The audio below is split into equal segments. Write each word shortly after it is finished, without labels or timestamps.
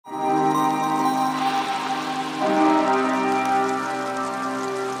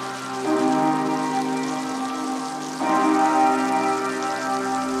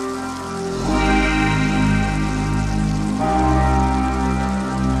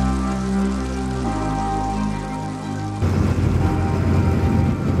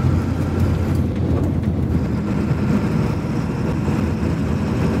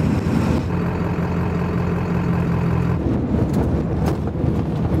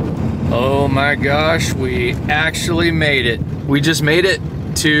my gosh, we actually made it. We just made it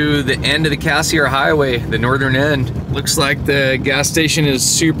to the end of the Cassiar Highway, the northern end. Looks like the gas station is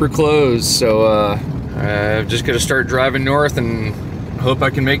super close, so I'm just gonna start driving north and hope I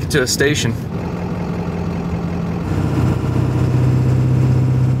can make it to a station.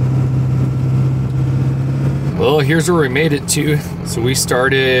 Well, here's where we made it to. So we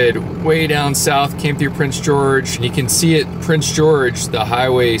started way down south, came through Prince George. You can see at Prince George, the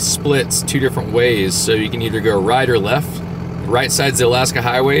highway splits two different ways. So you can either go right or left. The right side's the Alaska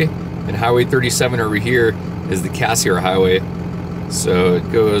Highway, and Highway 37 over here is the Cassiar Highway. So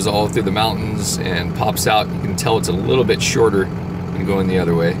it goes all through the mountains and pops out. You can tell it's a little bit shorter than going the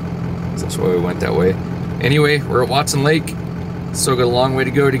other way. So that's why we went that way. Anyway, we're at Watson Lake. Still got a long way to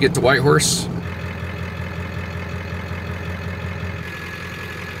go to get to Whitehorse.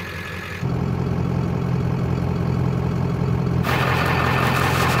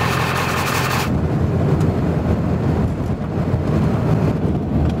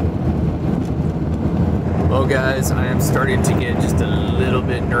 Guys, I am starting to get just a little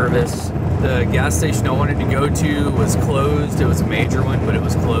bit nervous. The gas station I wanted to go to was closed. It was a major one, but it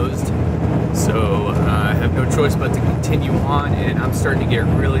was closed. So I have no choice but to continue on, and I'm starting to get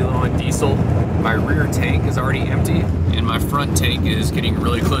really low on diesel. My rear tank is already empty, and my front tank is getting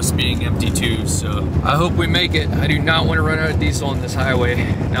really close to being empty too. So I hope we make it. I do not want to run out of diesel on this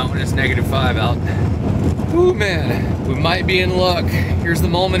highway, not when it's -5 out. Ooh man, we might be in luck. Here's the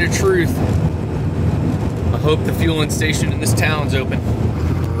moment of truth. I hope the fueling station in this town's open.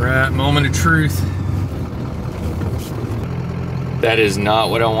 Right, moment of truth. That is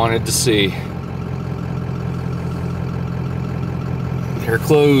not what I wanted to see. They're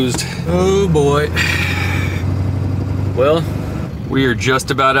closed. Oh boy. Well, we are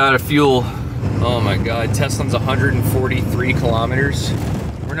just about out of fuel. Oh my God, Tesla's 143 kilometers.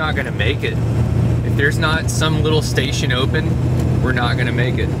 We're not gonna make it. If there's not some little station open, we're not gonna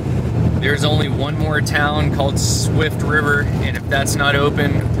make it. There's only one more town called Swift River, and if that's not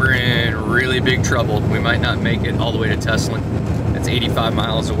open, we're in really big trouble. We might not make it all the way to Teslin. That's 85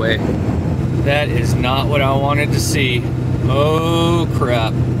 miles away. That is not what I wanted to see. Oh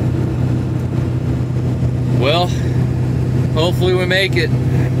crap. Well, hopefully we make it.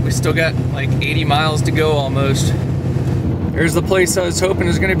 We still got like 80 miles to go almost. There's the place I was hoping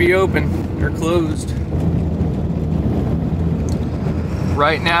was gonna be open. They're closed.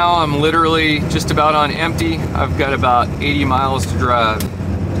 Right now, I'm literally just about on empty. I've got about 80 miles to drive.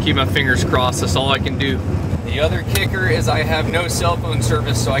 Keep my fingers crossed, that's all I can do. The other kicker is I have no cell phone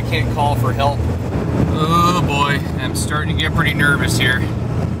service, so I can't call for help. Oh boy, I'm starting to get pretty nervous here.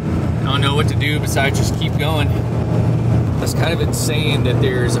 I don't know what to do besides just keep going. It's kind of insane that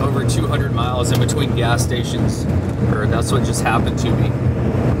there's over 200 miles in between gas stations, or that's what just happened to me.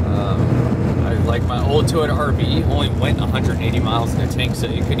 Like my old Toyota RV only went 180 miles in the tank, so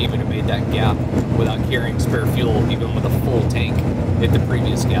it couldn't even have made that gap without carrying spare fuel, even with a full tank at the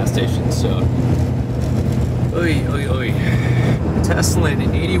previous gas station. So, oy, oy, oy.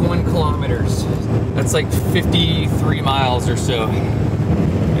 Teslin, 81 kilometers. That's like 53 miles or so.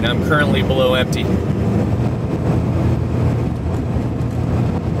 And I'm currently below empty.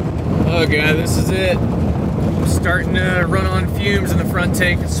 Oh God, this is it. I'm starting to run on fumes in the front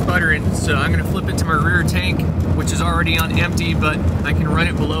tank and sputtering, so I'm gonna flip it to my rear tank, which is already on empty, but I can run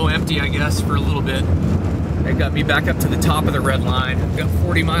it below empty, I guess, for a little bit. That got me back up to the top of the red line. I've got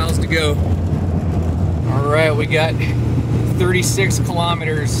 40 miles to go. All right, we got 36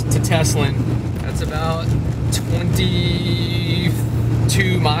 kilometers to Teslin. That's about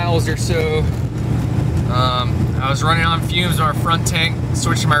 22 miles or so. I was running on fumes on our front tank,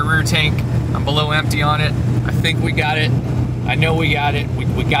 switched to my rear tank. I'm below empty on it. I think we got it. I know we got it.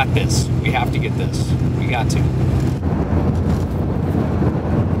 We got this. We have to get this. We got to.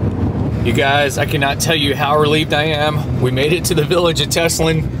 You guys, I cannot tell you how relieved I am. We made it to the village of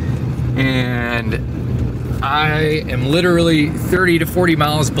Teslin, and I am literally 30 to 40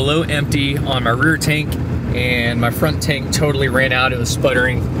 miles below empty on my rear tank, and my front tank totally ran out. It was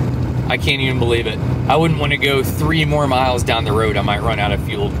sputtering. I can't even believe it. I wouldn't want to go 3 more miles down the road. I might run out of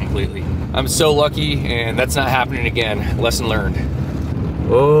fuel completely. I'm so lucky, and that's not happening again. Lesson learned.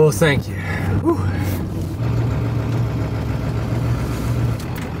 Oh, thank you. Whew.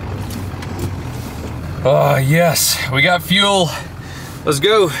 Oh, yes, we got fuel. Let's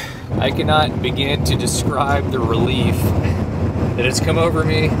go. I cannot begin to describe the relief that has come over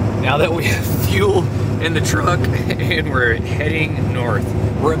me now that we have fuel in the truck and we're heading north.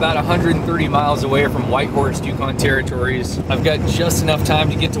 We're about 130 miles away from Whitehorse, Yukon territories. I've got just enough time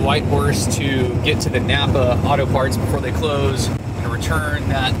to get to Whitehorse to get to the Napa Auto Parts before they close and return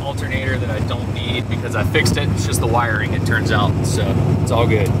that alternator that I don't need because I fixed it. It's just the wiring, it turns out. So it's all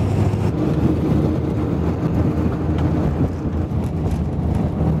good.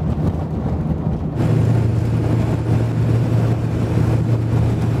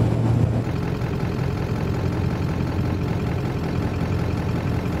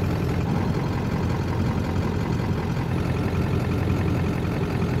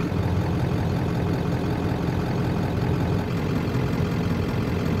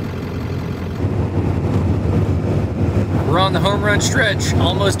 We're on the home run stretch,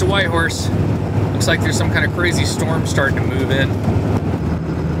 almost to Whitehorse. Looks like there's some kind of crazy storm starting to move in.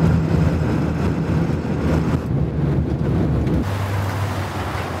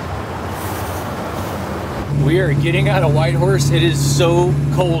 We are getting out of Whitehorse. It is so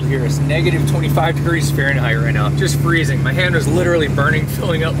cold here. It's negative 25 degrees Fahrenheit right now. Just freezing. My hand was literally burning,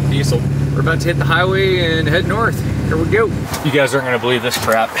 filling up with diesel. We're about to hit the highway and head north. Here we go. You guys aren't gonna believe this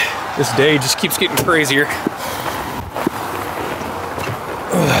crap. This day just keeps getting crazier.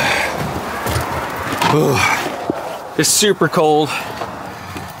 It's super cold.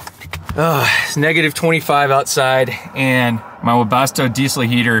 It's negative 25 outside, and my Webasto diesel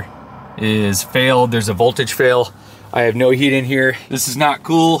heater is failed. There's a voltage fail. I have no heat in here. This is not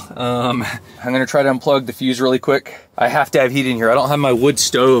cool. I'm gonna try to unplug the fuse really quick. I have to have heat in here. I don't have my wood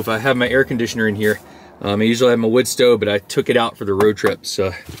stove. I have my air conditioner in here. I usually have my wood stove, but I took it out for the road trip.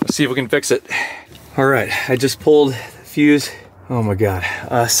 So let's see if we can fix it. All right, I just pulled the fuse. Oh my God,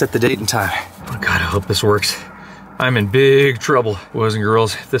 set the date and time. Oh God, I hope this works. I'm in big trouble, boys and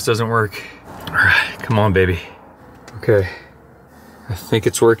girls, if this doesn't work. All right, come on, baby. Okay, I think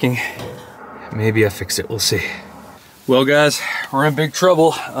it's working. Maybe I fix it, we'll see. Well guys, we're in big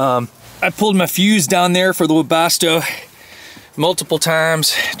trouble. I pulled my fuse down there for the Webasto multiple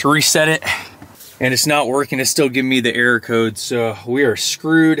times to reset it, and it's not working. It's still giving me the error code, so we are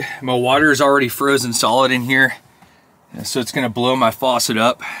screwed. My water is already frozen solid in here, so it's gonna blow my faucet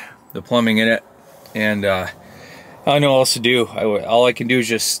up, the plumbing in it, and I don't know what else to do. All I can do is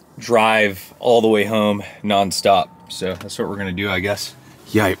just drive all the way home non-stop. So that's what we're gonna do, I guess.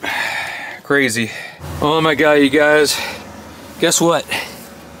 Yipe, crazy. Oh my God, you guys, guess what?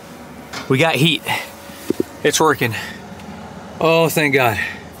 We got heat. It's working. Oh, thank God.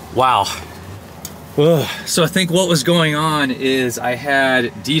 Wow. Ugh. So I think what was going on is I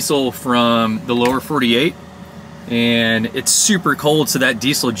had diesel from the lower 48, and it's super cold, so that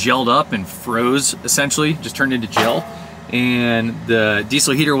diesel gelled up and froze, essentially, just turned into gel, and the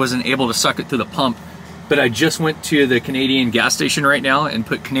diesel heater wasn't able to suck it through the pump. But I just went to the Canadian gas station right now and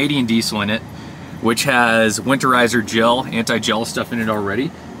put Canadian diesel in it, which has winterizer gel, anti-gel stuff in it already,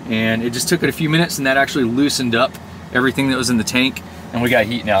 and it just took it a few minutes, and that actually loosened up everything that was in the tank, and we got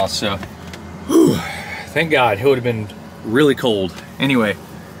heat now. So whew, thank God. It would have been really cold. Anyway,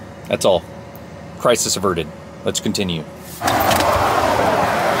 that's all. Crisis averted. Let's continue.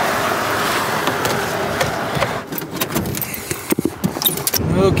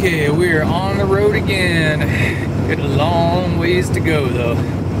 Okay, we're on the road again. Got a long ways to go though.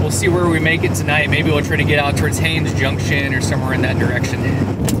 We'll see where we make it tonight. Maybe we'll try to get out towards Haines Junction or somewhere in that direction.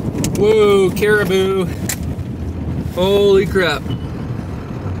 Whoa, caribou. Holy crap.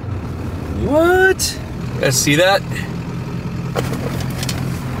 What? You guys see that?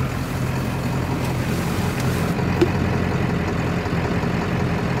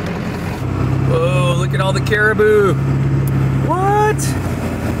 Whoa, look at all the caribou. What?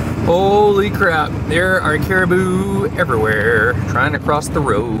 Holy crap. There are caribou everywhere trying to cross the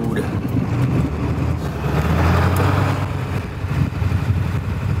road.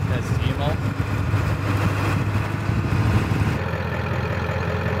 Guys see them all?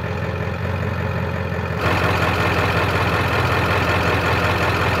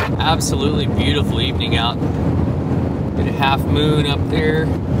 Absolutely beautiful evening out. Got a half moon up there.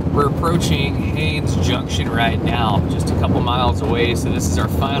 We're approaching Haines Junction right now, just a couple miles away. So this is our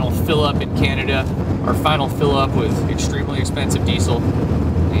final fill up in Canada. Our final fill up with extremely expensive diesel.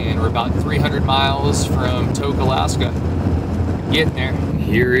 And we're about 300 miles from Tok, Alaska. Getting there.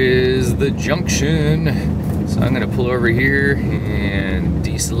 Here is the junction. So I'm gonna pull over here and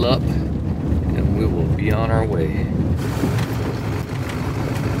diesel up, and we will be on our way.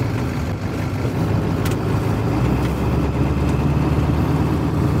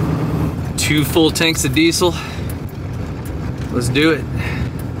 2 full tanks of diesel. Let's do it.